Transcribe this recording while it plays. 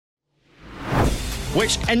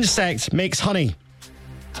Which insect makes honey?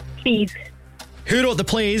 Bees. Who wrote the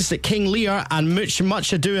plays that King Lear and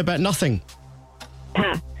Much Ado About Nothing?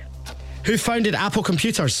 Pass. Who founded Apple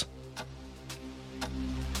Computers?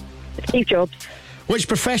 Steve Jobs. Which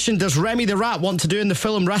profession does Remy the Rat want to do in the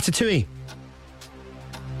film Ratatouille?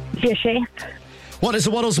 Be a chef. What is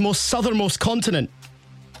the world's most southernmost continent?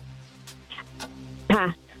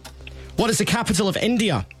 Pass. What is the capital of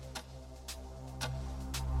India?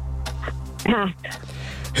 Pass.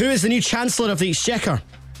 Who is the new Chancellor of the Exchequer?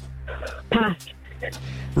 Pass.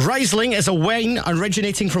 Riesling is a wine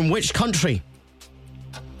originating from which country?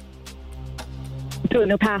 Don't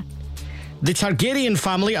know. Pass. The Targaryen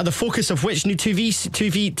family are the focus of which new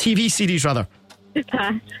TV series, rather?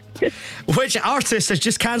 Pass. Which artist has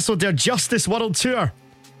just cancelled their Justice World Tour?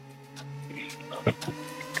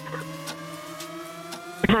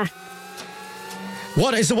 Pass.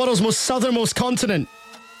 What is the world's most southernmost continent?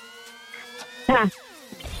 Pass.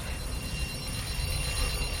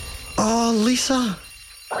 Oh, Lisa.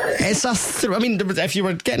 It's a if you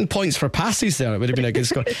were getting points for passes there, it would have been a good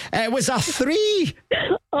score. It was a 3.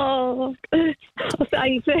 Oh,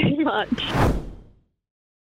 thanks very much.